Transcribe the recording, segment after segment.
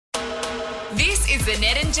This is the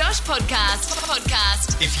Ned and Josh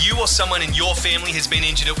podcast. If you or someone in your family has been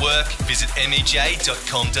injured at work, visit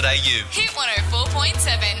mej.com.au. Hit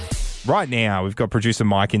 104.7. Right now, we've got producer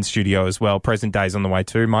Mike in studio as well. Present day's on the way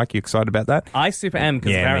too. Mike, you excited about that? I super am,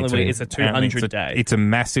 because apparently it's a 200 day. It's a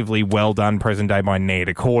massively well done present day by Ned,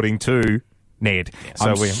 according to Ned.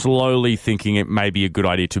 I'm slowly thinking it may be a good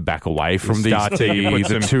idea to back away from the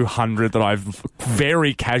 200 that I've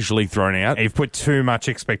very casually thrown out. You've put too much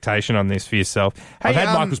expectation on this for yourself. Hey, I've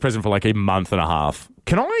had Michael's present for like a month and a half.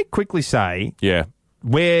 Can I quickly say, Yeah.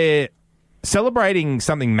 we're celebrating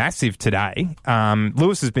something massive today.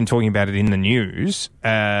 Lewis has been talking about it in the news.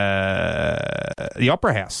 The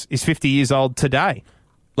Opera House is 50 years old today.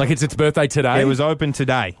 Like it's its birthday today? It was open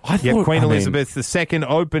today. Queen Elizabeth II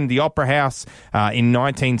opened the Opera House in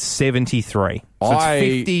 1973. So it's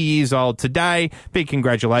 50 years old today. Big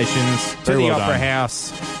congratulations to the Opera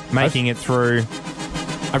House making it through.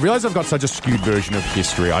 I realise I've got such a skewed version of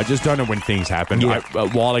history. I just don't know when things happened. Yeah. A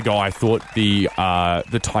while ago, I thought the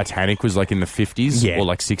Titanic was like in the 50s or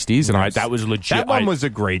like 60s, and that was legit. That one was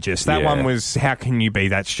egregious. That one was, how can you be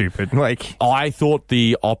that stupid? Like, I thought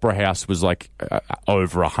the Opera House was like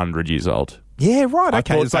over 100 years old. Yeah, right.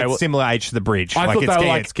 Okay, it's like were, similar age to the bridge. I thought they were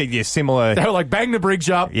like similar. They were like bang the bridge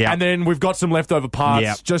up, and then we've got some leftover parts.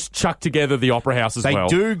 Yep. Just chuck together the Opera House as well.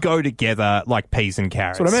 They do go together like peas and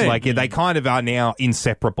carrots. That's what I mean. Like they kind of are now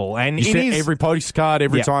inseparable. And you see every postcard,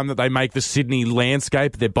 every time that they make the Sydney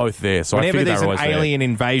landscape, they're both there. So whenever I there's an alien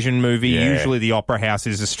invasion movie, usually the Opera House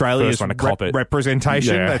is Australia's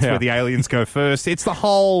representation. Yeah. That's where the aliens go first. It's the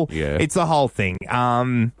whole. It's the whole thing.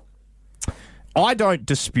 I don't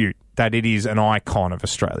dispute that it is an icon of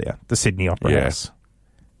Australia, the Sydney Opera House.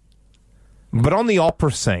 But on the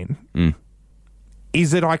opera scene,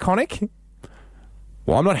 is it iconic?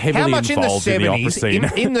 Well, I'm not heavily involved in the opera scene.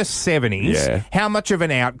 In the 70s, how much of an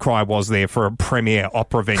outcry was there for a premier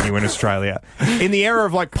opera venue in Australia? In the era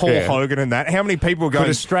of like Paul Hogan and that, how many people were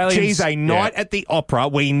going, geez, a night at the opera,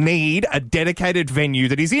 we need a dedicated venue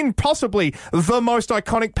that is in possibly the most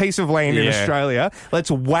iconic piece of land in Australia. Let's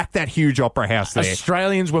whack that huge opera house there.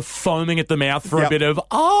 Australians were foaming at the mouth for a bit of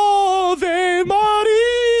Ave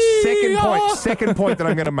Maria. Second point that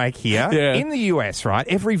I'm going to make here. In the US, right,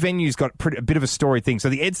 every venue's got a bit of a story thing. So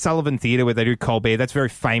the Ed Sullivan Theatre where they do Colbert, that's very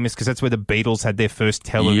famous because that's where the Beatles had their first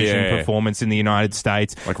television performance in the United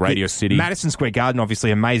States. Like Radio City. Madison Square Garden, obviously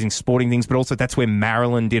amazing sporting things, but also that's where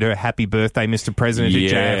Marilyn did her Happy Birthday, Mr. President at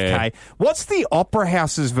JFK. What's the Opera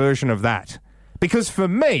House's version of that? Because for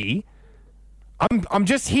me, I'm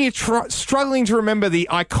just here struggling to remember the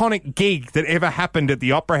iconic gig that ever happened at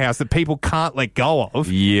the Opera House that people can't let go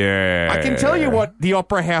of. Yeah. I can tell you what the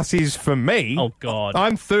Opera House is for me. Oh, God.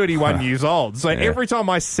 I'm 31 years old. So every time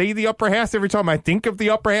I see the Opera House, every time I think of the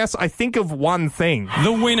Opera House, I think of one thing.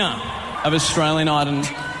 The winner of Australian Idol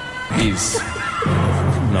is...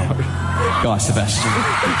 Guy Sebastian.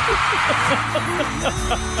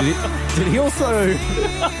 Did he also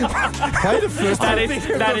play the first That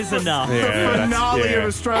is enough. The finale of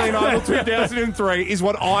Australian Idol 2003 is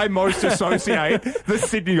what I most associate the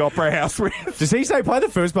Sydney Opera House with. Does he say play the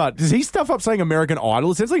first part? Does he stuff up saying American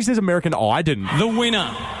Idol? It sounds like he says American Idol. The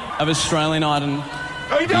winner of Australian Idol.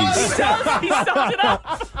 He does. He summed it up.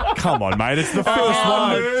 Come on, mate. It's the first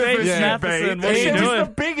one. James Matheson, what are you It was doing?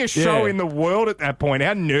 the biggest show in the world at that point.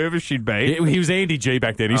 How nervous she'd be. He was Andy G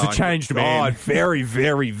back then. He's a changed man. Very,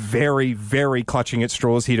 very, very, very clutching at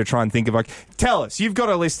straws here to try and think of, like, tell us, you've got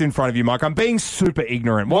a list in front of you, Mike. I'm being super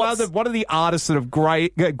ignorant. What are the artists that have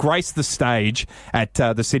graced the stage at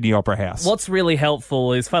the Sydney Opera House? What's really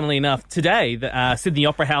helpful is, funnily enough, today, the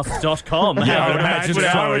sydneyoperahouse.com.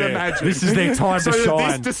 I would imagine. This is their time to shine.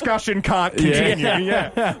 This discussion can't continue.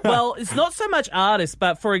 Well, it's not so much artists,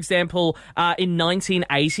 but for example, in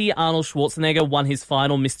 1980, Arnold Schwarzenegger won his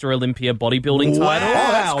final Mr. Olympia bodybuilding title. Oh,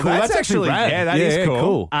 that's cool. That's actually rad. rad. That is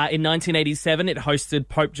cool. In 1987, it hosted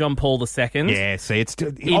Pope John Paul II. Yeah, see, it's...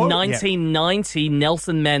 In 1990,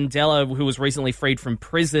 Nelson Mandela, who was recently freed from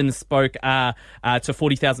prison, spoke to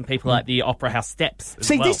 40,000 people at the Opera House steps.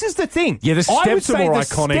 See, this is the thing. Yeah, the steps are more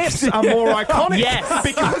iconic. The steps are more iconic. Yes.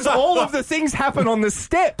 Because all of the things happen on the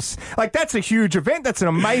steps. Like, that's a huge event. That's an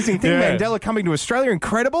amazing thing. Yeah. Mandela coming to Australia,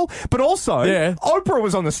 incredible. But also, Oprah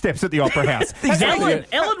was on the steps at the Opera House. Exactly.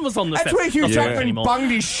 Ellen was on the steps. That's where Hugh Jackman anymore.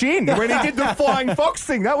 bunged his shin when he did the Flying Fox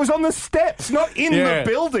thing. That was on the steps, not in the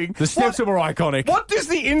building. The steps are more iconic. What does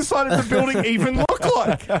the inside of the building even look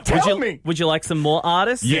like? Tell me. Would you like some more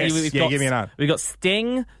artists? Yes. Give me an art. We've got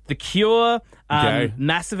Sting, The Cure,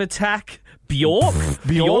 Massive Attack, Bjork.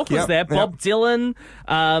 Bjork was there. Bob Dylan.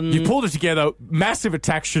 You pulled it together. Massive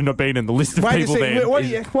attack shouldn't have been in the list of Wait people a second,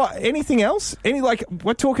 there. what? Anything else?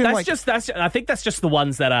 We're talking I like... think that's just the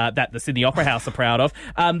ones that the Sydney Opera House are proud of.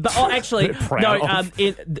 But actually, no.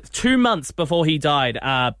 2 months before he died,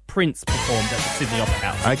 Prince performed at the Sydney Opera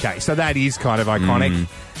House. Okay, so that is kind of iconic.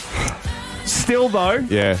 Still, though,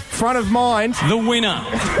 front of mind, The winner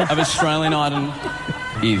of Australian Idol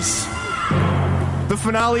is... the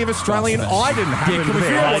finale of Australian Idol happened.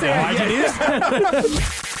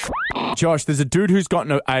 Josh, there's a dude who's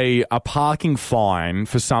gotten a parking fine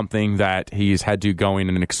for something that he has had to go in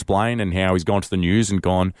and explain, and how he's gone to the news and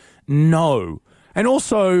gone, no. And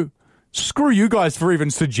also, screw you guys for even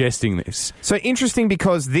suggesting this. So interesting,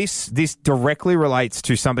 because this directly relates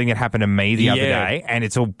to something that happened to me the other day, and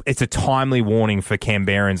it's a timely warning for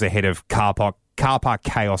Canberrans ahead of car park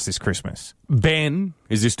chaos this Christmas. Ben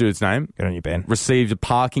is this dude's name. Good on you, Ben. Received a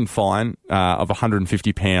parking fine of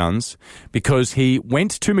 £150 because he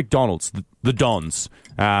went to McDonald's, the Dons,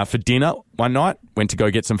 for dinner one night, went to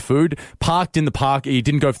go get some food, parked in the park. He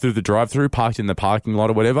didn't go through the drive-thru, parked in the parking lot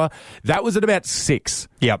or whatever. That was at about 6.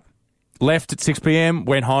 Yep. Left at 6 p.m,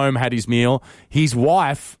 went home, had his meal. His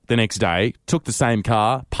wife, the next day, took the same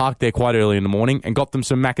car, parked there quite early in the morning, and got them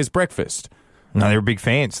some Macca's breakfast. No, they're big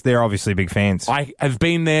fans. They're obviously big fans. I have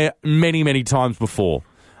been there many, many times before.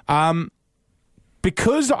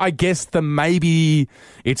 Because I guess maybe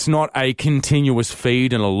it's not a continuous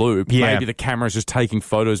feed in a loop. Yeah. Maybe the camera's just taking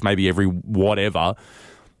photos maybe every whatever.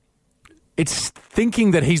 It's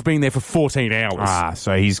thinking that he's been there for 14 hours.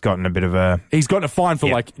 So he's gotten a bit of a... He's gotten a fine for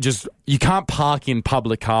you can't park in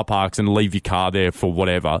public car parks and leave your car there for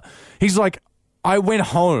whatever. He's like, I went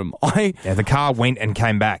home. the car went and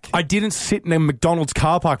came back. I didn't sit in a McDonald's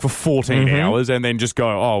car park for 14 hours and then just go,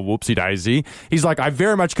 oh, whoopsie daisy. He's like, I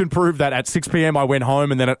very much can prove that at 6 p.m. I went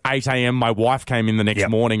home, and then at 8 a.m. my wife came in the next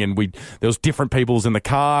morning, and there was different people's in the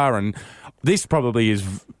car, and this probably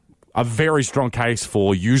is a very strong case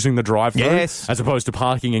for using the drive-thru as opposed to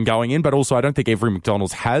parking and going in. But also, I don't think every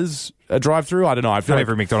McDonald's has a drive-thru. I don't know. I feel Not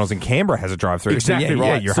every McDonald's in Canberra has a drive-thru. Exactly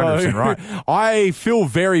right. Yeah, you're 100% right. I feel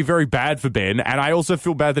very, very bad for Ben, and I also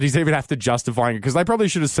feel bad that he's even have to justifying it, because they probably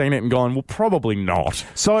should have seen it and gone, well, probably not.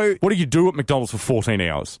 So, what do you do at McDonald's for 14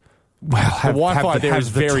 hours? Well, the Wi-Fi there is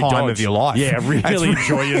very time dodgy. of your life. Yeah, really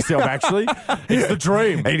enjoy yourself, actually. It's the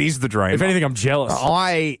dream. It is the dream. If anything, I'm jealous.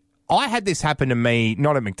 I had this happen to me,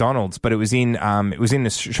 not at McDonald's, but it was in the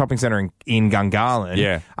shopping centre in Gungahlin.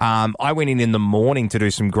 Yeah. I went in the morning to do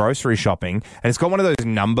some grocery shopping, and it's got one of those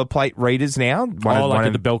number plate readers now. Like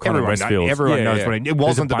at the Belcon in Westfield. Everyone knows what it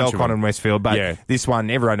wasn't the Belcon in Westfield, but this one,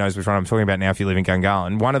 everyone knows which one I'm talking about now if you live in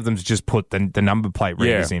Gungahlin. One of them's just put the number plate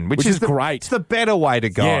readers in, which is great. It's the better way to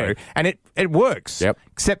go. Yeah. And it works. Yep.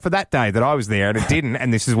 Except for that day that I was there and it didn't,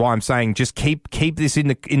 and this is why I'm saying just keep this in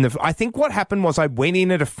the I think what happened was I went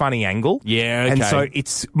in at a funny angle. Yeah, okay. And so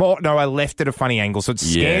it's more, no, I left at a funny angle. So it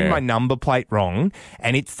scanned my number plate wrong,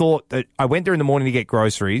 and it thought that I went there in the morning to get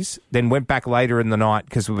groceries, then went back later in the night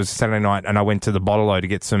because it was Saturday night, and I went to the Bottle-O to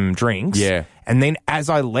get some drinks. Yeah. And then as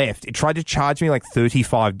I left, it tried to charge me like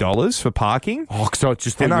 $35 for parking. Oh, so it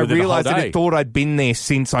just thought and you I were there realised the whole that day. it thought I'd been there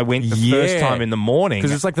since I went the first time in the morning.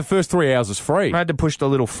 Because it's like the first 3 hours is free. I had to push the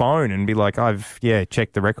little phone and be like, I've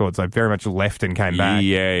checked the records. I very much left and came back.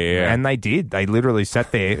 Yeah. And they did. They literally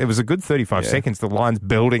sat there. It was a good 35 seconds. The line's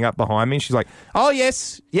building up behind me. She's like, oh,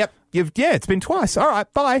 yes. Yep. It's been twice. All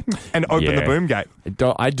right, bye. And open the boom gate.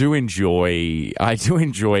 I do enjoy,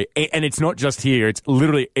 and it's not just here, it's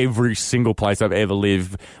literally every single place I've ever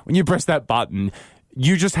lived. When you press that button,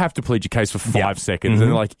 you just have to plead your case for 5 seconds, and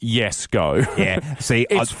they're like, yes, go. Yeah, see,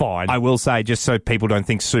 it's fine. I will say, just so people don't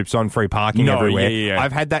think soup's on free parking everywhere,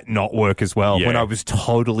 I've had that not work as well when I was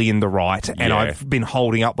totally in the right, and I've been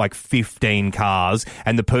holding up like 15 cars,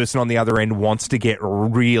 and the person on the other end wants to get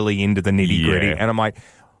really into the nitty-gritty, and I'm like,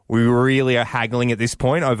 we really are haggling at this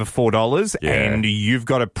point over $4, and you've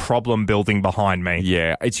got a problem building behind me.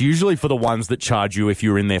 Yeah, it's usually for the ones that charge you if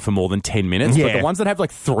you're in there for more than 10 minutes, but the ones that have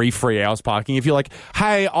like 3 free hours parking, if you're like,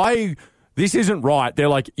 hey, this isn't right, they're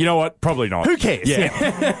like, you know what, probably not. Who cares?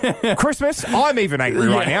 Yeah. Christmas, I'm even angry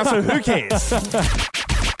right now, so who cares?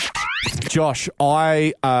 Josh,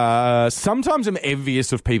 I sometimes am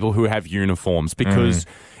envious of people who have uniforms because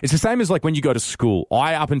it's the same as like when you go to school.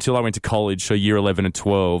 Up until I went to college, so year 11 and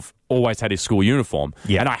 12, always had his school uniform.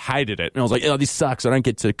 Yeah. And I hated it. And I was like, oh, this sucks. I don't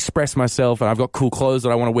get to express myself, and I've got cool clothes that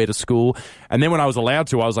I want to wear to school. And then when I was allowed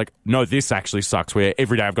to, I was like, no, this actually sucks, where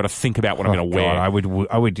every day I've got to think about what I'm going to wear.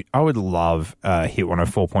 I would love Hit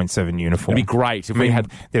 104.7 uniform. It'd be great if we had...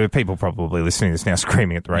 There were people probably listening to this now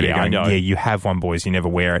screaming at the radio going, I know. yeah, you have one, boys, you never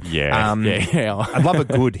wear it. Yeah. I'd love a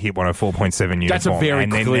good Hit 104.7 uniform. That's a very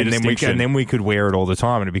clear distinction. And then we could wear it all the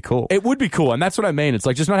time and it'd be cool. It would be cool, and that's what I mean. It's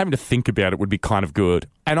like just not having to think about it would be kind of good.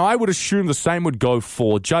 And I would assume the same would go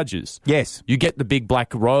for judges. Yes. You get the big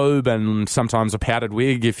black robe and sometimes a powdered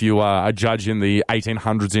wig if you are a judge in the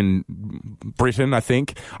 1800s in Britain, I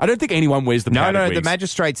think. I don't think anyone wears the powdered wigs. The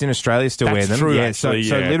magistrates in Australia still wear them. True, yeah, actually,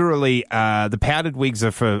 so literally, the powdered wigs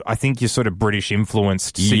are for, I think, your sort of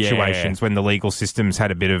British-influenced situations when the legal systems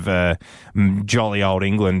had a bit of jolly old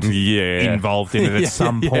England involved in it at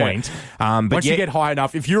some point. But once you get high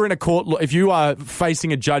enough, if you're in a court, if you are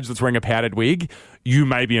facing a judge that's wearing a powdered wig, you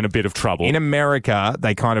may be in a bit of trouble. In America,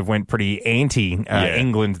 they kind of went pretty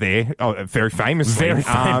anti-England there, very famously.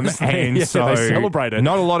 And so they celebrate it.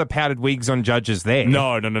 Not a lot of powdered wigs on judges there.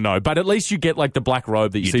 No. But at least you get like the black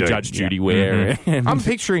robe that you see Judge Judy wear. Mm-hmm. I'm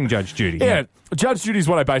picturing Judge Judy. Yeah. Judge Judy is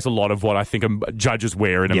what I base a lot of what I think judges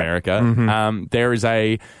wear in America. Mm-hmm. There is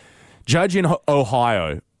a judge in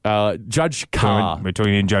Ohio, Judge Carr. We're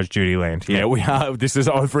talking in Judge Judy land. Yeah, we are. This is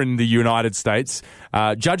over in the United States.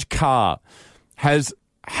 Judge Carr has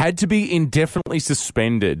had to be indefinitely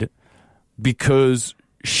suspended because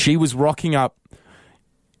she was rocking up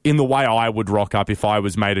in the way I would rock up if I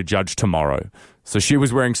was made a judge tomorrow. So she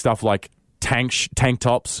was wearing stuff like tank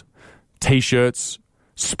tops, T-shirts,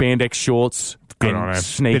 spandex shorts, and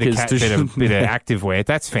sneakers. Bit of active wear.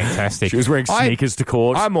 That's fantastic. She was wearing sneakers to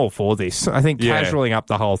court. I'm all for this. I think casualing up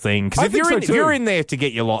the whole thing. Because if you're in there to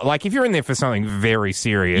get your like if you're in there for something very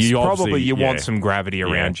serious, you want some gravity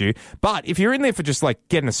around you. But if you're in there for just like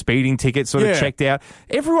getting a speeding ticket sort of checked out,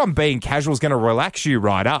 everyone being casual is going to relax you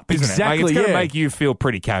right up, isn't it? Like, it's going to make you feel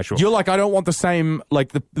pretty casual. You're like, I don't want the same,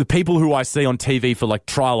 like the people who I see on TV for like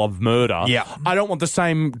trial of murder. Yeah. I don't want the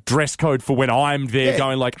same dress code for when I'm there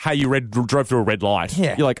going like, hey, you drove through a red light.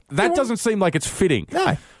 Yeah. You're like, that doesn't seem like it's fitting.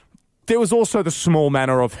 No. There was also the small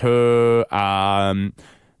manner of her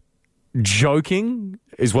joking,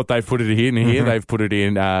 is what they've put it in here. Mm-hmm. They've put it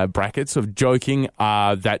in brackets of joking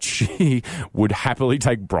that she would happily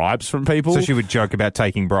take bribes from people. So she would joke about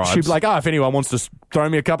taking bribes. She'd be like, if anyone wants to throw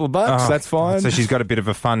me a couple of bucks, that's fine. So she's got a bit of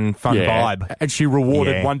a fun vibe. And she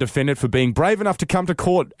rewarded one defendant for being brave enough to come to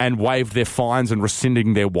court and waived their fines and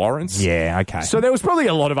rescinding their warrants. Yeah, okay. So there was probably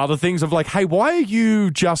a lot of other things of like, hey, why are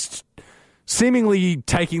you just seemingly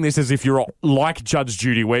taking this as if you're like Judge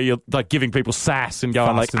Judy, where you're like giving people sass and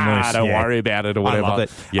going don't worry about it or whatever. I love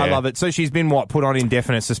it. Yeah. I love it. So she's been put on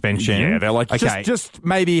indefinite suspension. Yeah, they're like, okay, just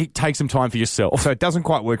maybe take some time for yourself. So it doesn't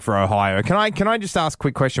quite work for Ohio. Can I just ask a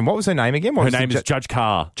quick question? What was her name again? Her name is Judge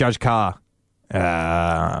Carr. Judge Carr.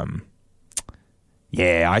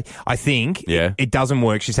 Yeah, I think it doesn't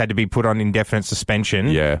work. She's had to be put on indefinite suspension.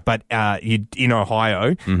 Yeah. But in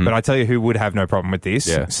Ohio, but I tell you who would have no problem with this,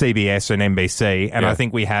 CBS and NBC, and I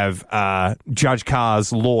think we have Judge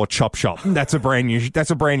Carr's Law Chop Shop. That's a brand new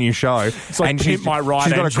show. It's like, and she's got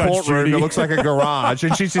a courtroom that looks like a garage,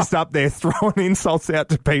 and she's just up there throwing insults out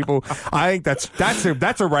to people. I think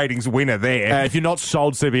that's a ratings winner there. If you're not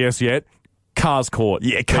sold CBS yet, Carr's Court.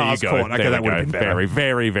 Yeah, Carr's Court. Okay, that would have been better.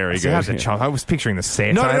 Very, very good. I was picturing the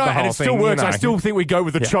set. No, and it still works. I still think we go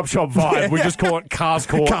with the Chop Shop vibe. We just call it Car's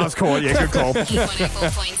Court. Car's Court, yeah, good call.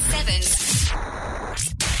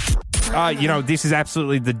 104.7. This is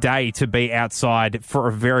absolutely the day to be outside for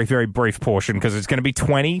a very, very brief portion because it's going to be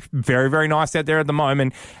 20, very, very nice out there at the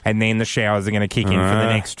moment, and then the showers are going to kick in for the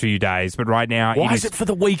next few days. But right now... Why is it for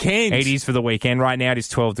the weekend? It is for the weekend. Right now it is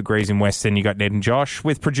 12 degrees in Western. You got Ned and Josh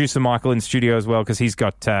with producer Michael in studio as well because he's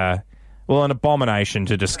got... an abomination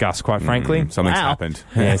to discuss, quite frankly. Something's happened.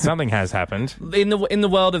 Yeah, something has happened. In the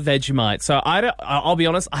world of Vegemite, so I'll be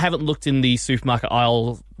honest, I haven't looked in the supermarket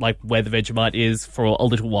aisle like where the Vegemite is for a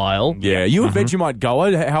little while. Yeah, you a Vegemite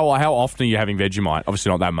goer? How often are you having Vegemite? Obviously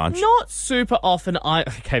not that much. Not super often.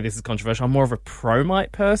 Okay, this is controversial. I'm more of a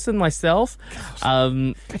Promite person myself.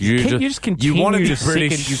 You just continue to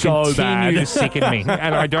sicken me,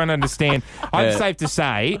 and I don't understand. I'm safe to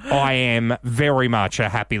say I am very much a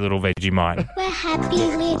happy little Vegemite Vegemite. We're happy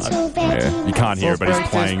little Vegemite. You can't hear it, but he's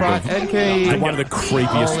playing one of the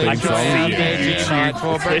creepiest things. Vegemite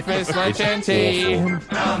for breakfast, lunch and tea.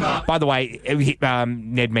 By the way,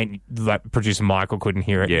 Ned meant that producer Michael couldn't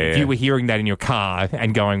hear it. Yeah. If you were hearing that in your car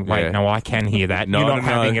and going, wait, no, I can hear that. No, You're not no,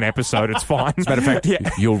 having no. an episode. It's fine. As a matter of fact,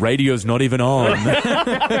 your radio's not even on.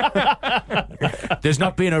 There's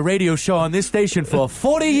not been a radio show on this station for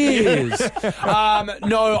 40 years.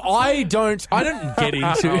 No, I don't get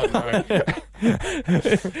into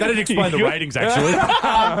That'd explain the ratings, actually.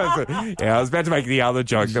 Yeah, I was about to make the other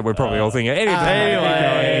joke that we're probably all thinking.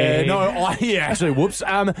 Anyway. Actually, whoops.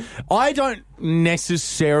 I don't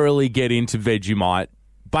necessarily get into Vegemite.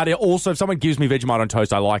 But also, if someone gives me Vegemite on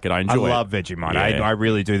toast, I like it. I enjoy it. I love Vegemite. Yeah. I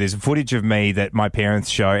really do. There's footage of me that my parents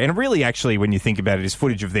show, and really, actually, when you think about it, is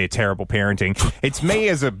footage of their terrible parenting. It's me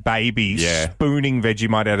as a baby spooning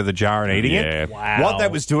Vegemite out of the jar and eating it. Wow. What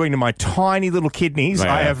that was doing to my tiny little kidneys,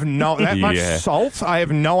 I have that much salt. I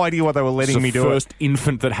have no idea what they were letting me do. The first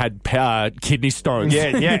infant that had kidney stones.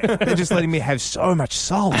 Yeah. They're just letting me have so much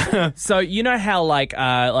salt. So you know how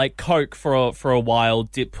like Coke for a while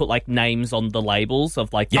did put like names on the labels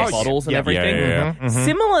of like the bottles and everything. Yeah. Mm-hmm.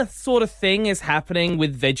 Similar sort of thing is happening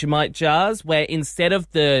with Vegemite jars, where instead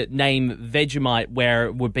of the name Vegemite, where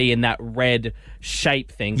it would be in that red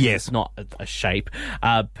shape thing, 'cause it's not a shape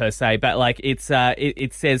per se, but like it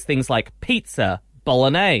says things like pizza,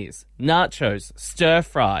 bolognese, nachos, stir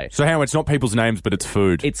fry. So how it's not people's names, but it's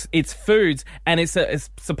food. It's foods, and it's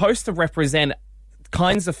supposed to represent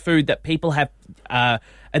kinds of food that people have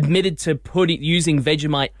admitted to using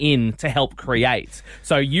Vegemite in to help create.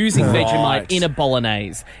 So using Vegemite in a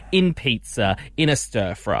bolognese, in pizza, in a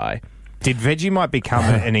stir fry. Did Vegemite become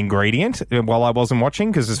an ingredient while I wasn't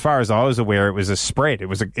watching? Because as far as I was aware, it was a spread.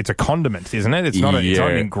 It's a condiment, isn't it? It's not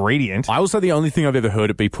an ingredient. I also, the only thing I've ever heard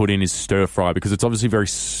it be put in is stir fry, because it's obviously very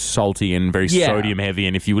salty and very sodium heavy,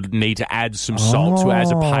 and if you would need to add some salt to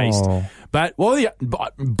as a paste. But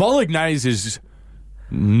bolognese is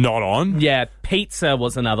not on. Yeah, pizza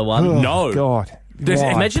was another one. No. God.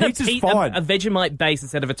 Imagine a fine. Vegemite base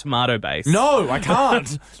instead of a tomato base. No, I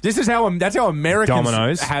can't. That's how Americans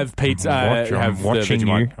Domino's have pizza.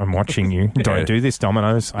 I'm watching you. Don't do this,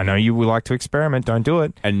 Domino's. I know you would like to experiment. Don't do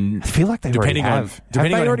it. And I feel like they already have. Have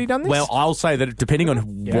they already done this? Well, I'll say that depending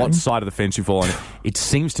on what side of the fence you fall on, it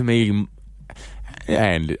seems to me.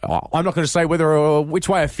 And I'm not going to say which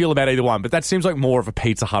way I feel about either one, but that seems like more of a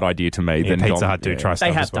Pizza Hut idea to me than Pizza Hut do try stuff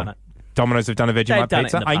They have as well. done it. Domino's have done a Vegemite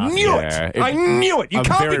pizza. I knew it. I knew it. You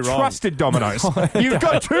can't be trusted, Domino's. You've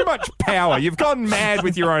got too much power. You've gone mad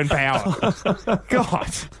with your own power.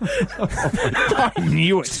 God. I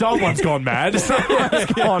knew it. Someone's gone mad. Someone's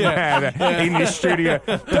gone mad in this studio.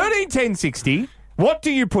 131060. What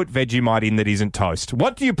do you put Vegemite in that isn't toast?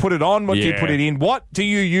 What do you put it on? What do you put it in? What do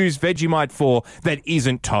you use Vegemite for that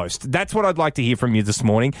isn't toast? That's what I'd like to hear from you this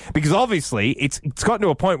morning, because obviously it's gotten to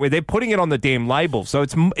a point where they're putting it on the damn label. So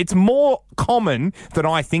it's more common than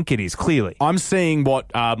I think it is, clearly. I'm seeing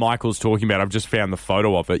what Michael's talking about. I've just found the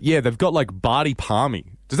photo of it. Yeah, they've got like Barty Palmy.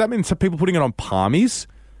 Does that mean some people putting it on palmies?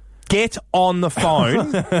 Get on the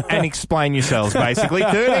phone and explain yourselves, basically.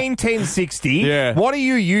 131060. Yeah. What are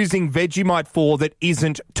you using Vegemite for that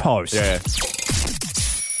isn't toast? Yeah.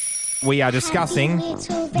 We are discussing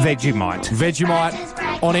Vegemite.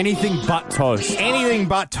 Vegemite on anything but toast. Anything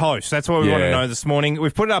but toast. That's what we want to know this morning.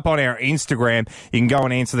 We've put it up on our Instagram. You can go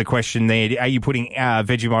and answer the question there. Are you putting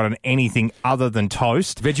Vegemite on anything other than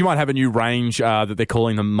toast? Vegemite have a new range that they're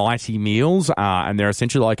calling the Mighty Meals, and they're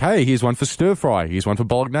essentially like, hey, here's one for stir fry, here's one for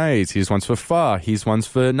bolognese, here's one for pho, here's one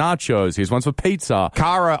for nachos, here's one for pizza.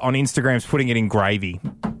 Cara on Instagram's putting it in gravy.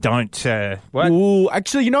 Don't, what? Ooh,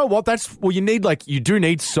 actually, you know what? You do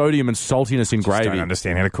need sodium and saltiness in gravy. I don't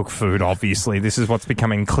understand how to cook food, obviously. This is what's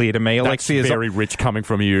becoming clear to me. That's very rich coming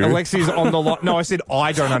from you. Alexia's on the line. No, I said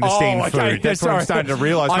I don't understand food. That's what I'm starting to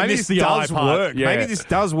realise. Maybe this does work. Yeah. Maybe this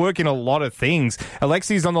does work in a lot of things.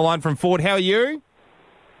 Alexia's on the line from Ford. How are you?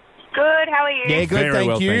 Good, how are you? Yeah, good, Very thank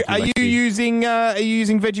well, you. thank you, Are you using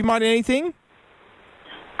Vegemite in anything?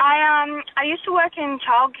 I used to work in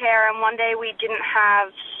childcare, and one day we didn't have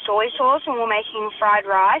soy sauce and we're making fried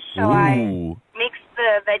rice, so I mixed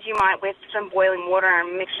the Vegemite with some boiling water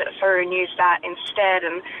and mixed it through and used that instead.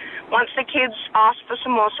 And once the kids asked for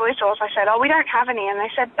some more soy sauce, I said, we don't have any. And they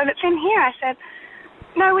said, but it's in here. I said,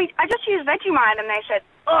 no, I just use Vegemite. And they said,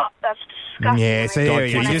 that's disgusting. Yeah, so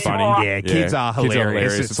kids are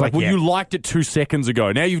hilarious. It's like, you liked it 2 seconds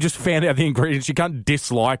ago. Now you've just found out the ingredients. You can't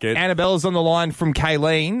dislike it. Annabella's on the line from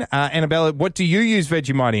Kayleen. Annabella, what do you use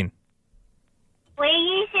Vegemite in? We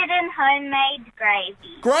use it in homemade gravy.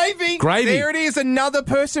 Gravy. Gravy. There it is, another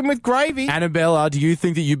person with gravy. Annabella, do you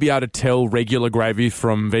think that you'd be able to tell regular gravy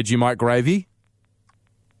from Vegemite gravy?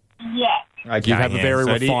 Yes. Okay, You have a very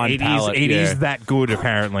refined palate. It yeah. is that good,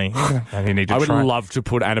 apparently. I need to I would try. love to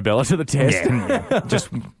put Annabella to the test. Yeah. Just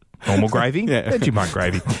normal gravy? Yeah. Vegemite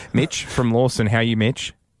gravy. Mitch from Lawson, how are you,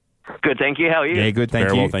 Mitch? Good, thank you. How are you? Yeah, good, thank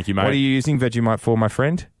Very you. well, thank you, mate. What are you using Vegemite for, my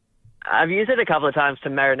friend? I've used it a couple of times to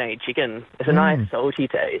marinate chicken. It's a nice salty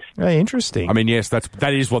taste. Hey, interesting. I mean, yes,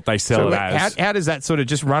 that is what they sell it as. How does that sort of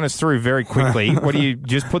just run us through very quickly? What do you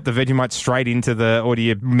just put the Vegemite straight into or do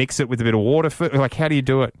you mix it with a bit of water? Like, how do you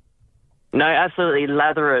do it? No, absolutely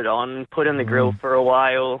lather it on, put it in the grill for a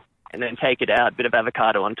while, and then take it out. Bit of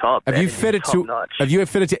avocado on top. Have you fed it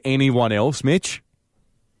to anyone else, Mitch?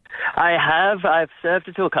 I have. I've served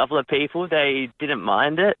it to a couple of people. They didn't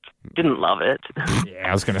mind it. Didn't love it. Yeah,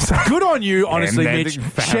 I was going to say. Good on you, honestly, man, Mitch.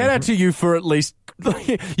 Shout out to you for at least.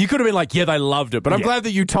 You could have been like, yeah, they loved it, but I'm glad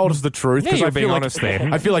that you told us the truth. Yeah, you're I being feel honest like,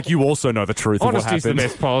 there. I feel like you also know the truth of what Honesty's the happened.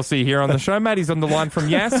 best policy here on the show. Maddie's on the line from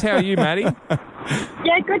Yass. How are you, Maddie?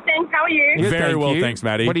 Yeah, good, thanks. How are you? Good, Very thank well, you. thanks,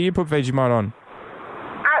 Maddie. What do you put Vegemite on?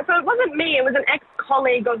 So it wasn't me. It was an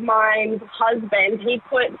ex-colleague of mine's husband. He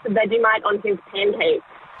put Vegemite on his pancakes.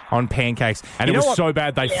 On pancakes. And it was so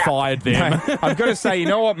bad they fired them. I've got to say, you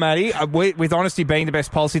know what, Maddie? With honesty being the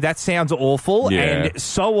best policy, that sounds awful. Yeah. And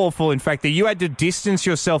so awful, in fact, that you had to distance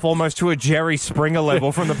yourself almost to a Jerry Springer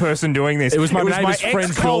level from the person doing this. It was my neighbour's friend's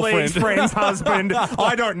ex-colleague's girlfriend. friend's husband.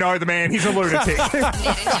 I don't know the man. He's a lunatic.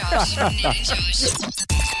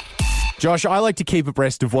 Josh, I like to keep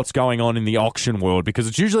abreast of what's going on in the auction world because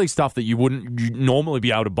it's usually stuff that you wouldn't normally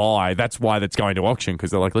be able to buy. That's why that's going to auction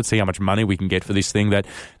because they're like, let's see how much money we can get for this thing that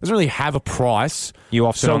doesn't really have a price. You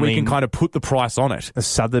often so we can kind of put the price on it. The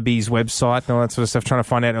Sotheby's website and all that sort of stuff, trying to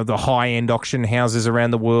find out the high-end auction houses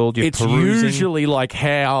around the world. You're It's perusing. usually like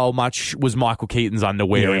how much was Michael Keaton's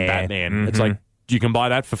underwear in Batman. Mm-hmm. It's like, you can buy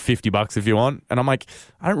that for $50 if you want. And I'm like,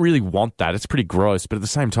 I don't really want that. It's pretty gross. But at the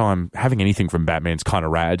same time, having anything from Batman's kind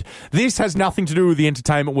of rad. This has nothing to do with the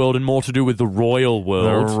entertainment world and more to do with the royal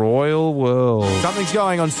world. The royal world. Something's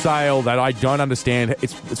going on sale that I don't understand.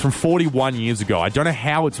 It's from 41 years ago. I don't know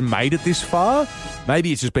how it's made it this far.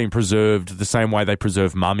 Maybe it's just been preserved the same way they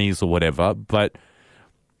preserve mummies or whatever. But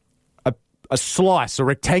a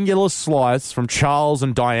rectangular slice from Charles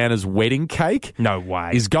and Diana's wedding cake. No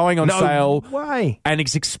way. Is going on sale. No way. And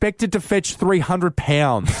it's expected to fetch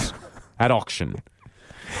 £300 at auction.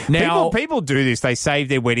 Now, people do this. They save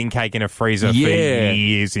their wedding cake in a freezer for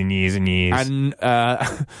years and years and years. And,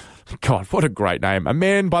 God, what a great name. A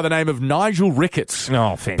man by the name of Nigel Ricketts.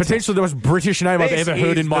 Oh, fantastic. Potentially the most British name I've ever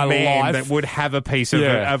heard in my life. That would have a piece of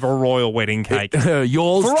a royal wedding cake.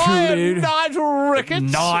 Yours truly, Nigel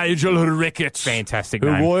Ricketts. Nigel Ricketts. Fantastic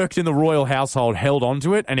who name. worked in the royal household, held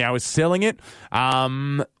onto it, and now is selling it.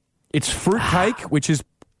 It's fruitcake, which is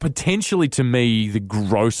potentially, to me, the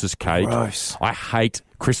grossest cake. Gross. I hate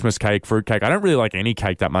Christmas cake, fruitcake. I don't really like any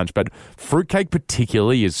cake that much, but fruitcake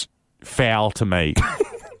particularly is foul to me.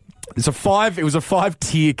 It was a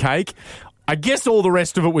 5-tier cake. I guess all the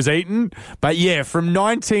rest of it was eaten. But yeah, from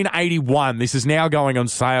 1981, this is now going on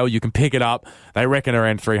sale. You can pick it up. They reckon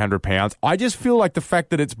around £300. I just feel like the fact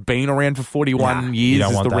that it's been around for 41 years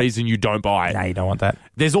is the reason you don't buy it. No, you don't want that.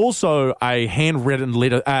 There's also a handwritten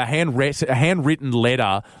letter,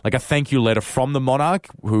 like a thank you letter from the monarch,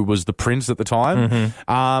 who was the prince at the time,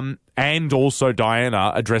 and also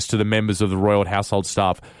Diana, addressed to the members of the royal household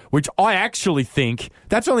staff, which I actually think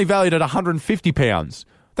that's only valued at £150.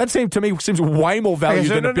 That seems way more value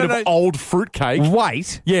than a bit of old fruitcake.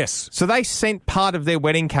 Wait. Yes. So they sent part of their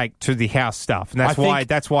wedding cake to the house stuff, and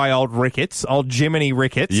that's why old Jiminy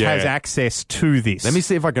Ricketts, has access to this. Let me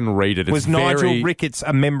see if I can read it. Was Nigel Ricketts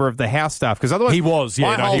a member of the house staff? Because otherwise, he was.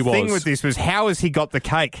 Yeah, my whole thing with this was, how has he got the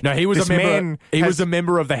cake? No, he was a member. He was a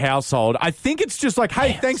member of the household. I think it's just like,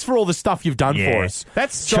 hey, thanks for all the stuff you've done for us.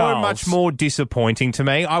 That's so much more disappointing to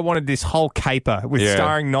me. I wanted this whole caper with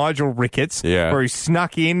starring Nigel Ricketts, where he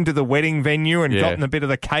snuck into the wedding venue and gotten a bit of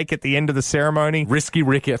the cake at the end of the ceremony. Risky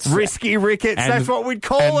Ricketts. That's what we'd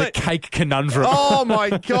call it. The cake conundrum. Oh,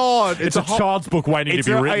 my God. It's a child's book waiting to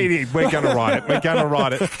be written. We're going to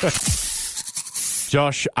write it.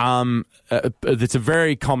 Josh, it's a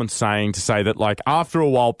very common saying to say that, like, after a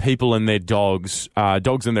while, people and their dogs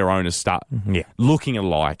and their owners start looking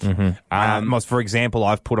alike. For example,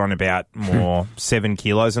 I've put on about 7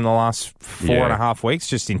 kilos in the last 4.5 weeks,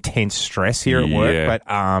 just intense stress here at work.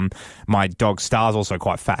 But my dog Star's also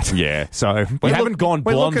quite fat. Yeah. So you haven't gone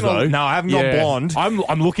blonde, though. No, I haven't gone blonde.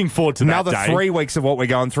 I'm looking forward to another that day. 3 weeks of what we're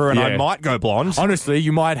going through, and I might go blonde. Honestly,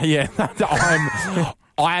 you might. Yeah.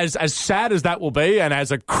 as sad as that will be, and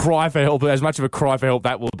as a cry for help, as much of a cry for help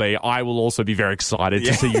that will be, I will also be very excited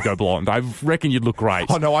to see you go blonde. I reckon you'd look great.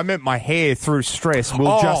 Oh no, I meant my hair through stress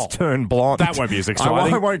will just turn blonde. That won't be as exciting.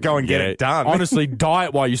 I won't go and get it done. Honestly, dye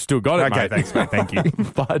it while you still got it, okay, mate. thanks, mate. Thank you.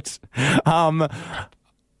 But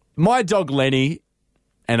my dog Lenny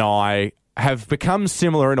and I have become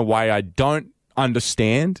similar in a way I don't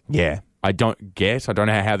understand. Yeah. I don't get. I don't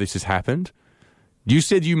know how this has happened. You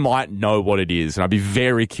said you might know what it is, and I'd be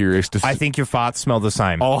very curious to see. I think your farts smell the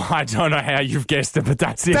same. Oh, I don't know how you've guessed it, but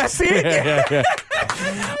that's it. That's it? Yeah.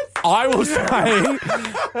 I will say,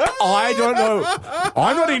 I don't know.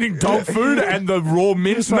 I'm not eating dog food and the raw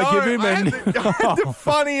mince I give him. I had the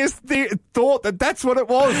funniest thought that's what it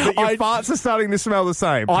was, that your farts are starting to smell the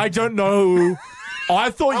same. I don't know.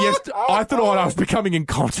 I thought I was becoming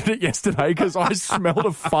incontinent yesterday because I smelled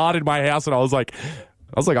a fart in my house and I was like,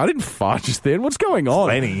 I didn't fart just then. What's going on?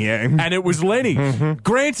 Lenny, yeah. And it was Lenny.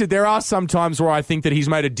 Granted, there are some times where I think that he's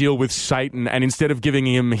made a deal with Satan, and instead of giving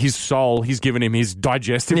him his soul, he's given him his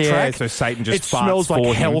digestive tract. So Satan just farts smells like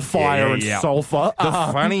for him. hellfire and sulfur. The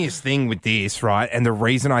funniest thing with this, right, and the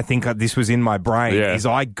reason I think this was in my brain is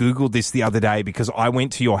I Googled this the other day because I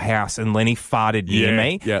went to your house and Lenny farted near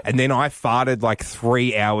me, and then I farted like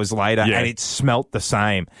 3 hours later, and it smelt the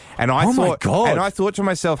same. And I thought to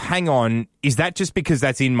myself, hang on, is that just because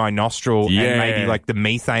that's in my nostril and maybe like the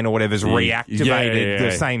methane or whatever's reactivated the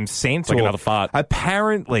same scent? It's like another fart.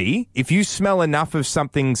 Apparently, if you smell enough of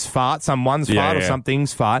someone's fart or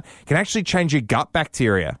something's fart, can actually change your gut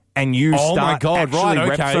bacteria. And you start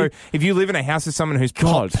so if you live in a house with someone who's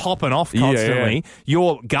popping off constantly,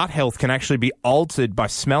 your gut health can actually be altered by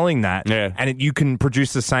smelling that, and you can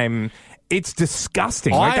produce the same. It's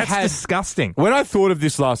disgusting. That's disgusting. When I thought of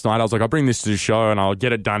this last night, I was like, I'll bring this to the show and I'll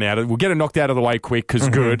get it done we'll get it knocked out of the way quick because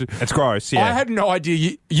good. It's gross, yeah. I had no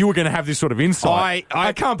idea you were going to have this sort of insight.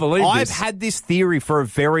 I can't believe I've this. I've had this theory for a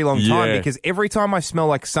very long time because every time I smell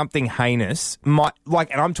like something heinous, and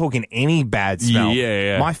I'm talking any bad smell,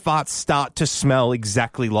 my farts start to smell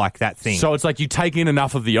exactly like that thing. So it's like you take in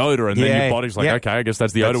enough of the odor and then your body's like, okay, I guess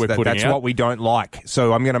that's the odor we're putting out. That's what we don't like.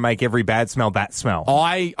 So I'm going to make every bad smell that smell.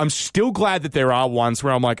 I'm still glad that there are ones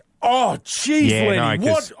where I'm like, oh, jeez, Lenny,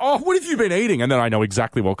 what have you been eating? And then I know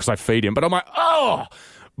exactly what because I feed him. But I'm like,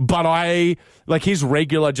 but his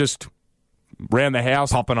regular just round the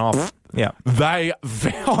house. Popping off. Yeah.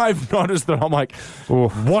 I've noticed that I'm like,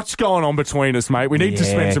 what's going on between us, mate? We need to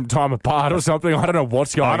spend some time apart or something. I don't know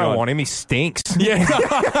what's going on. I don't want him. He stinks. Yeah. Hit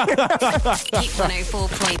 104.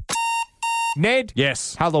 Ned?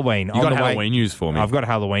 Yes. Halloween. You got Halloween news for me. I've got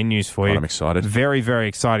Halloween news for you. I'm excited. Very, very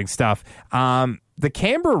exciting stuff. The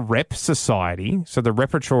Canberra Rep Society, so the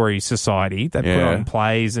Repertory Society that put on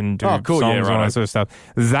plays and do songs and all that sort of stuff,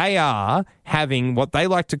 they are having what they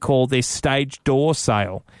like to call their stage door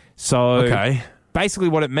sale. So basically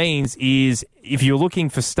what it means is if you're looking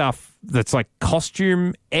for stuff that's like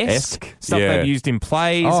costume-esque, stuff they've used in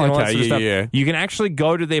plays and all that sort of stuff, you can actually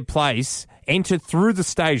go to their place, enter through the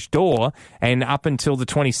stage door, and up until the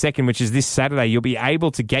 22nd, which is this Saturday, you'll be able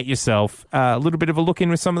to get yourself a little bit of a look in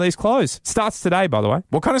with some of these clothes. Starts today, by the way.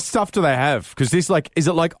 What kind of stuff do they have? Because this, is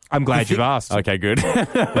it like... I'm glad you've asked. Okay, good.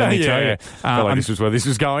 Let me tell you. I feel like this was where this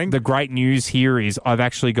was going. The great news here is I've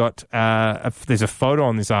actually got... there's a photo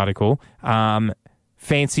on this article.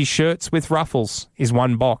 Fancy shirts with ruffles is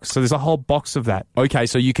one box. So there's a whole box of that. Okay,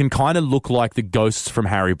 so you can kind of look like the ghosts from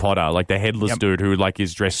Harry Potter, like the headless dude who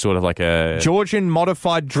is dressed sort of like a... Georgian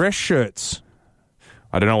modified dress shirts.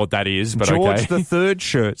 I don't know what that is, but George the Third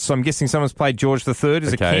shirts. So I'm guessing someone's played George the Third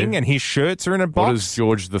as a king, and his shirts are in a box. What does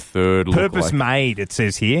George the Third look like? Purpose made, it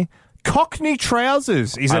says here. Cockney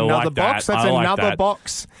trousers is another box. That's another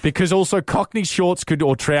box. Because also Cockney shorts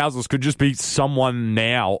or trousers could just be someone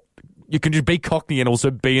now. You can just be Cockney and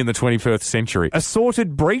also be in the 21st century.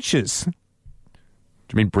 Assorted breeches. Do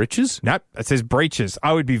you mean breeches? Nope, it says breeches.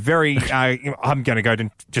 I would be very... I'm going to go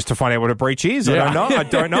just to find out what a breech is. I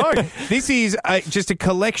don't know. This is just a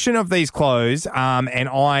collection of these clothes, and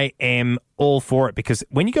I am all for it because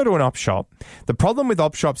when you go to an op shop, the problem with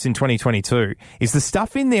op shops in 2022 is the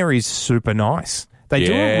stuff in there is super nice. They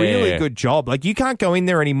do a really good job. Like, you can't go in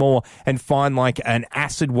there anymore and find, like, an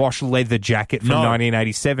acid wash leather jacket from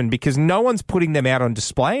 1987 because no one's putting them out on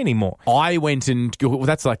display anymore. I went and...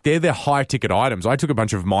 that's like... They're high-ticket items. I took a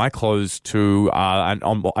bunch of my clothes to an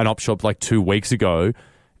op shop, like, 2 weeks ago,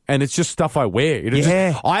 and it's just stuff I wear.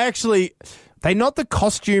 I actually... They're not the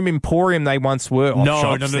costume emporium they once were.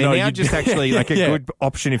 No. They're now just actually like a good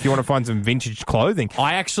option if you want to find some vintage clothing.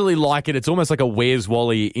 I actually like it. It's almost like a Where's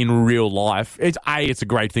Wally in real life. It's a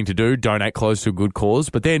great thing to do, donate clothes to a good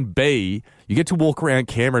cause. But then B, you get to walk around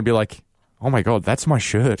Canberra and be like, oh my God, that's my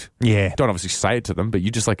shirt. Yeah. Don't obviously say it to them, but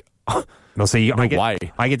you just like, well, see, no way.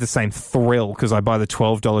 I get the same thrill because I buy the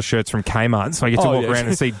 $12 shirts from Kmart, so I get to walk around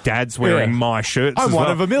and see dads wearing my shirts. I'm one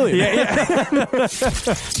of a million. Yeah.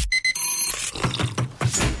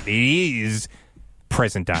 It is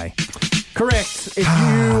present day. Correct. If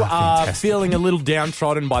you are feeling a little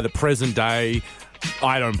downtrodden by the present day,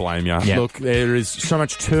 I don't blame you. Yeah. Look, there is so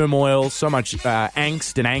much turmoil, so much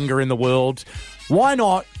angst and anger in the world. Why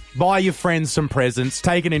not buy your friends some presents,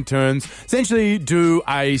 take it in turns, essentially do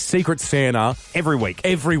a Secret Santa every week,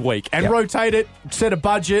 and rotate it, set a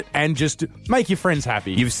budget, and just make your friends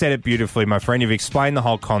happy. You've said it beautifully, my friend. You've explained the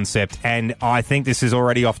whole concept, and I think this is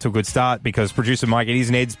already off to a good start because producer Mike, it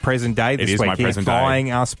is Ned's present day this week. My present day.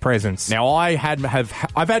 Buying us presents. Now, I've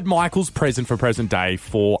had Michael's present for present day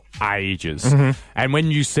for ages, and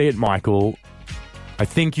when you see it, Michael, I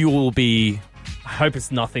think you will be. I hope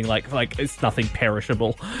it's nothing like it's nothing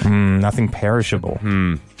perishable. Nothing perishable.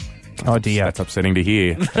 Oh, dear. That's upsetting to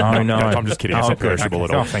hear. Oh, no. I'm just kidding. It's not perishable at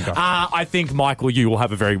all. Oh, thank God. I think, Michael, you will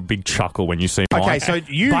have a very big chuckle when you see mine. Okay, so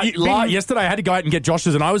yesterday I had to go out and get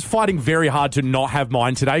Josh's, and I was fighting very hard to not have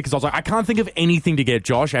mine today because I was like, I can't think of anything to get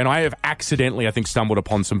Josh, and I have accidentally, I think, stumbled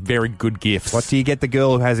upon some very good gifts. What do you get the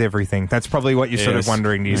girl who has everything? That's probably what you're sort of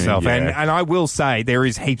wondering to yourself. Yeah. And I will say there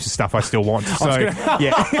is heaps of stuff I still want. So,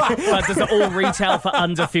 But does it all retail for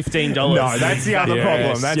under $15? No, that's the other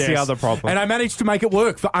problem. That's the other problem. And I managed to make it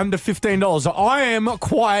work for under $15. So I am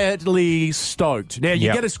quietly stoked. Now,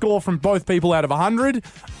 you get a score from both people out of 100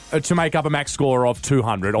 to make up a max score of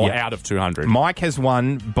 200 or out of 200. Mike has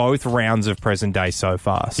won both rounds of present day so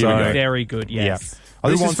far. So very good, yes. Yeah.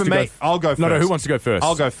 Oh, this is for me. I'll go first. No, who wants to go first?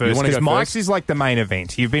 I'll go first because Mike's is like the main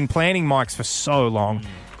event. You've been planning Mike's for so long.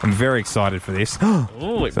 I'm very excited for this. So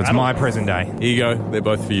it's my present day. Here you go. They're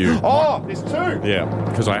both for you. Oh, there's two. Yeah,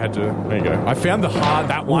 because I had to. There you go. I found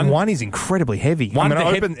that one. One is incredibly heavy. I'm going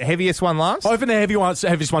to open the heaviest one last. Open the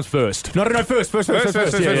heaviest ones first. No, first. That's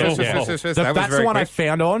the one I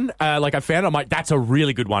found on. I'm like, that's a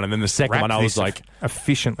really good one. And then the second one, I was like,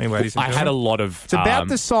 efficiently, ladies and gentlemen. I had a lot of. It's about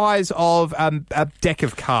the size of a deck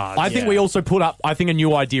of cards. I think we also put up. I think a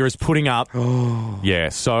new idea is putting up. Yeah.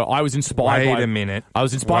 So I was inspired. Wait a minute. I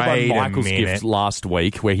was inspired by Michael's gift last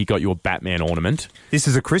week, where he got you a Batman ornament. This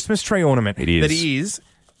is a Christmas tree ornament. It is. That is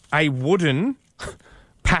a wooden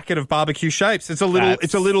packet of barbecue shapes. It's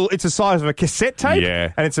a size of a cassette tape.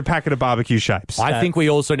 Yeah. And it's a packet of barbecue shapes. I think we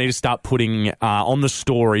also need to start putting on the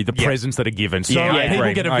story the presents that are given. So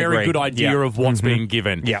people get a very good idea of what's being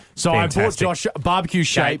given. Yeah. So I bought Josh barbecue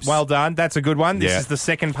shapes. Well done. That's a good one. This is the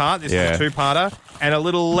second part. This is a two-parter. And a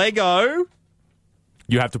little Lego.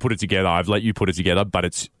 You have to put it together. I've let you put it together, but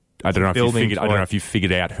it's I don't know if you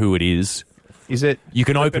figured out who it is. Is it? You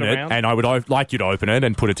can open it, and I would like you to open it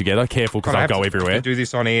and put it together. Careful, because I'll go everywhere. Do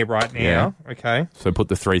this on air right now. Yeah. Okay. So put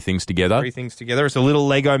the three things together. It's a little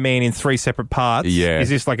Lego man in three separate parts. Yeah. Is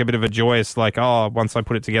this like a bit of a joyous, once I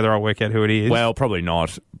put it together, I'll work out who it is? Well, probably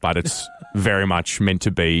not, but it's very much meant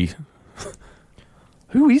to be.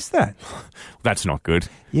 Who is that? That's not good.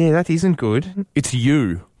 Yeah, that isn't good. It's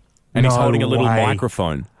you. And he's holding a little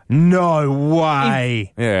microphone. No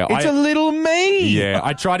way. It's a little me. Yeah,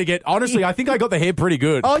 I try to get... Honestly, I think I got the hair pretty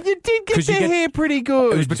good. Oh, you did get the hair pretty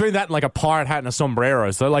good. It was between that and like a pirate hat and a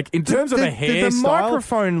sombrero. So like in terms of the hairstyle... The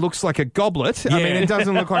microphone looks like a goblet. I mean, it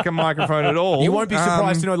doesn't look like a microphone at all. You won't be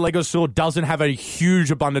surprised to know the Lego store doesn't have a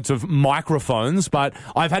huge abundance of microphones, but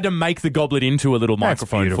I've had to make the goblet into a little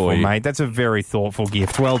microphone for you. Mate. That's a very thoughtful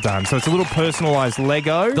gift. Well done. So it's a little personalised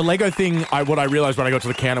Lego. The Lego thing, what I realised when I got to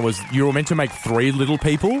the counter was you were meant to make 3 little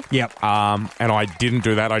people. Yep. And I didn't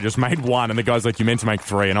do that. I just made 1, and the guy's like, "You meant to make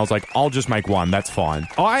 3," and I was like, "I'll just make 1. That's fine."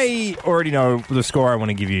 I already know the score I want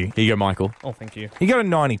to give you. Here you go, Michael. Oh, thank you. You got a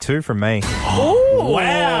 92 from me. Oh,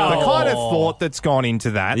 wow! The kind of thought that's gone into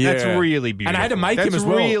that. Yeah. That's really beautiful. And I had to make him as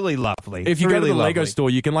well. That's really lovely. If you go to the Lego store,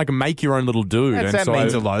 you can make your own little dude. That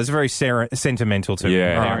means a lot. It's very sentimental to me.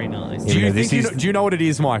 Very nice. Do you know what it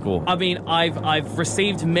is, Michael? I mean, I've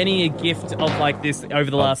received many a gift of like this over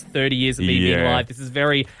the last 30 years of me being live. This is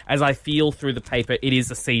very, as I feel through the paper, it is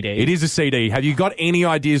a CD. It is a CD. Have you got any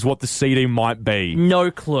ideas what the CD might be? No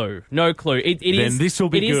clue. Then this will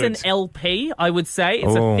be good. It is an LP, I would say.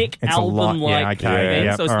 It's a thick album-like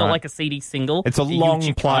thing, so it's not like a CD single. It's a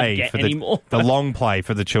long play for the long play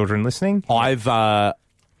for the children listening.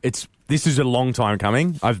 This is a long time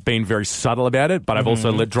coming. I've been very subtle about it, but I've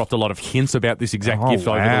also dropped a lot of hints about this exact gift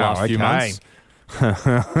over the last few months.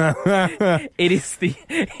 It is the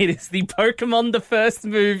Pokemon the First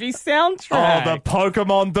movie soundtrack. Oh, the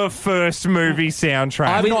Pokemon the First movie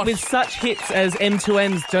soundtrack. With such hits as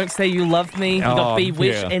M2M's Don't Say You Love Me, you got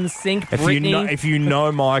Bewitched, NSYNC, Britney. If you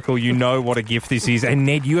know Michael, you know what a gift this is. And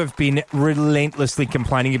Ned, you have been relentlessly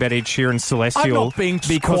complaining about Ed Sheeran's Celestial. I'm not being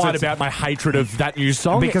quiet about my hatred of that new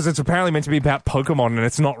song. Because it's apparently meant to be about Pokemon, and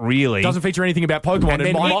it's not really. It doesn't feature anything about Pokemon. And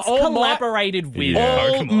then it's collaborated with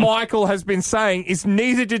all Pokemon. Michael has been saying is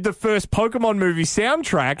neither did the first Pokemon movie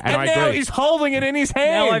soundtrack, and now he's holding it in his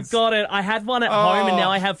hands. Now I've got it. I had one at home, and now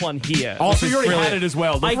I have one here. Oh, so you already had it as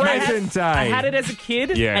well. I had it as a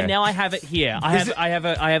kid, and now I have it here. I have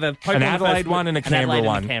a Pokemon an Adelaide one and a Canberra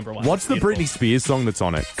one. What's the Britney Spears song that's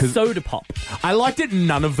on it? Soda Pop. I liked it.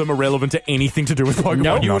 None of them are relevant to anything to do with Pokemon.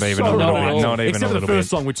 No, not even a little bit. Not even except a for the little first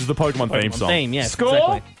song, which is the Pokemon theme song. Yes, Score.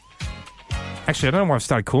 Exactly. Actually, I don't know why I've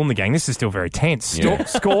started calling the gang. This is still very tense. Yeah.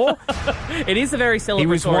 Score. It is a very celebratory He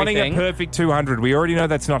was wanting thing. a perfect 200. We already know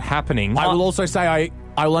that's not happening. I will also say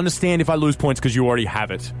I will understand if I lose points because you already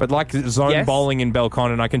have it. But like zone bowling in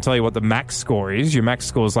Belconnen, I can tell you what the max score is. Your max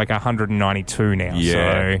score is like 192 now.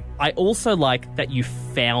 Yeah. So. I also like that you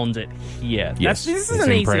found it here. Yes. This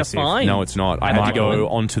isn't easy to find. No, it's not. I had to go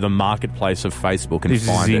onto the marketplace of Facebook and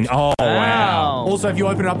find it. Oh, wow. Also, if you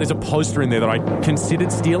open it up, there's a poster in there that I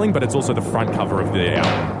considered stealing, but it's also the front cover of the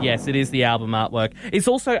album. Yes, it is the album artwork. It's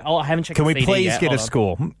also... Oh, I haven't checked Can the we CD please yet. get Hold a on.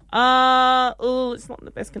 score? It's not in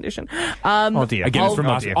the best condition. Oh, dear. Again, it's from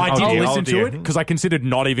us. I did listen to dear. it because I considered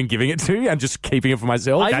not even giving it to you and just keeping it for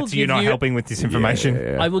myself. That's you not helping with this information.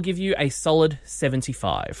 Yeah. I will give you a solid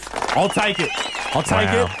 75. I'll take it. I'll take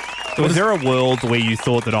it. Was there a world where you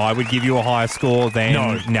thought that I would give you a higher score than...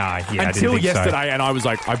 No. Yeah, I didn't Until think yesterday, and I was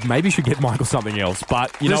like, I maybe should get Michael something else.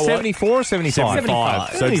 But you know what? 74 or 75?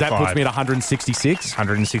 75. So that puts me at 166.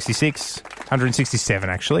 166. 167,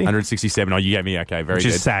 actually. 167. Oh, you gave me, okay, very Which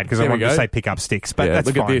good. is sad, because I There we wanted to go. say pick up sticks, but Yeah, that's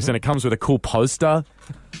look fine. at this, and it comes with a cool poster.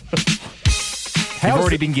 You've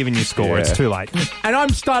already been given your score. Yeah. It's too late. And I'm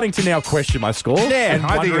starting to now question my score. Yeah, and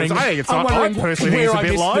I think wondering, it's not. I personally think it's a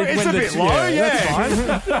bit low. It's a bit low,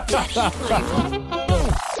 That's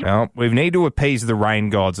fine. Well, we need to appease the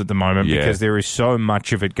rain gods at the moment because there is so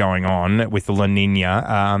much of it going on with the La Nina.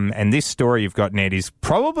 And this story you've got, Ned, is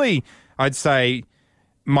probably, I'd say,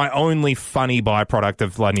 my only funny byproduct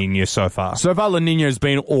of La Nina so far. So far, La Nina has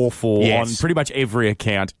been awful Yes. on pretty much every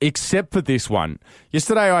account, except for this one.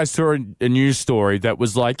 Yesterday, I saw a news story that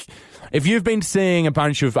was like, if you've been seeing a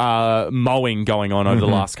bunch of mowing going on over the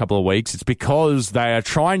last couple of weeks, it's because they are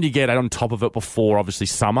trying to get on top of it before, obviously,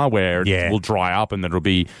 summer, where it will dry up and then it'll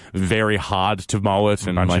be very hard to mow it.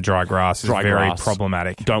 And a bunch of dry grass is very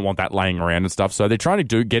problematic. Don't want that laying around and stuff. So they're trying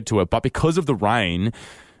to get to it. But because of the rain,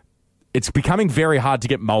 it's becoming very hard to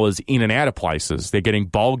get mowers in and out of places. They're getting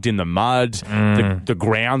bogged in the mud. The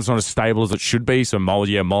ground's not as stable as it should be. So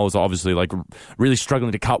mowers are obviously like really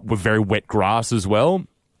struggling to cut with very wet grass as well.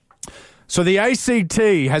 So the ACT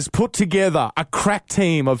has put together a crack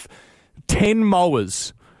team of 10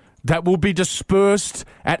 mowers that will be dispersed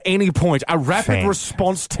at any point. A rapid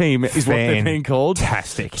response team is what they're being called.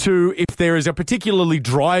 Fantastic. To, if there is a particularly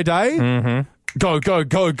dry day, go,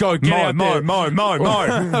 get out there. Mow.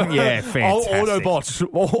 Yeah, fantastic. Autobots,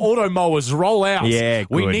 auto mowers, roll out. Yeah,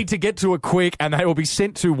 We good. need to get to it quick, and they will be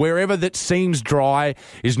sent to wherever that seems dry,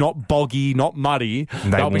 is not boggy, not muddy.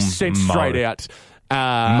 They'll be will sent mow. straight out.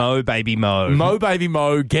 Mow, baby, mow. Mow, baby,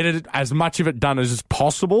 mow. Get it as much of it done as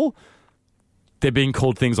possible. They're being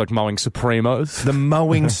called things like mowing Supremos. The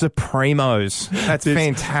mowing Supremos. That's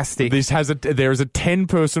fantastic. There is a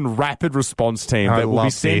 10-person rapid response team I that will be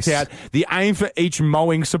love sent this. out. The aim for each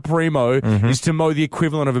mowing Supremo is to mow the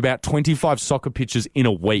equivalent of about 25 soccer pitches in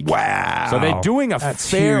a week. Wow. So they're doing a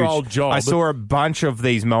fair huge. old job. I saw a bunch of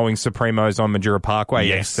these mowing Supremos on Majura Parkway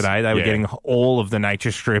yesterday. They were getting all of the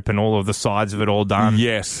nature strip and all of the sides of it all done.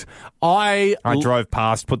 Yes. I drove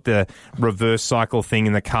past, put the reverse cycle thing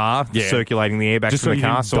in the car, circulating the airbag Just from so the you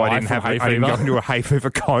car, didn't so I die didn't from have hay I didn't go fever. into a hay fever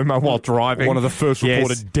coma while driving. One of the first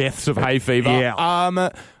reported deaths of hay fever. Yeah.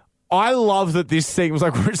 I love that this thing was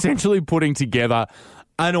like we're essentially putting together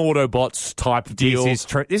an Autobots type deal. This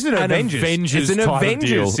is an Avengers. It's an type of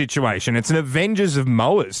deal. Avengers situation. It's an Avengers of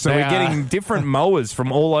mowers. So we're getting different mowers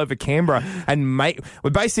from all over Canberra, and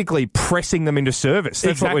we're basically pressing them into service.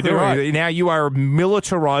 That's what we're doing. Right. Now you are a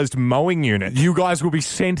militarized mowing unit. You guys will be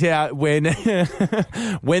sent out when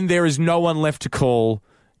when there is no one left to call.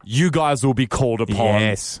 You guys will be called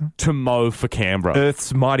upon to mow for Canberra.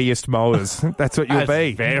 Earth's mightiest mowers. That's what you'll That's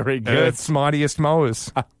be. very good. Earth's mightiest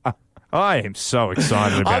mowers. I am so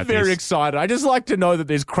excited about this. I'm very excited. I just like to know that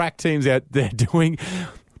there's crack teams out there doing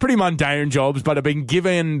pretty mundane jobs, but have been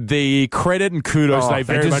given the credit and kudos they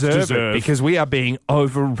very much deserve. It because we are being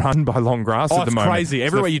overrun by long grass at the moment. It's crazy.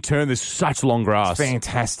 Everywhere you turn, there's such long grass. It's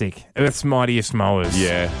fantastic. Earth's mightiest mowers.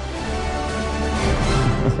 Yeah.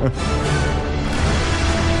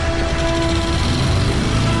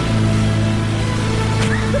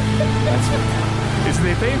 It's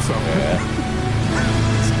their theme song. Yeah.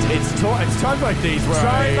 It's times like these where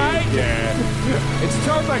mate. Yeah. It's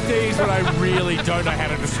times like these when I really don't know how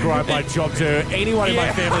to describe my job to anyone in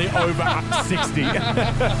my family over 60.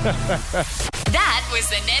 That was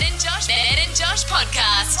the Ned and Josh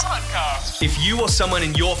podcast. If you or someone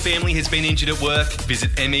in your family has been injured at work,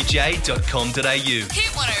 visit mej.com.au. Hit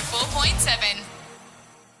 104.7.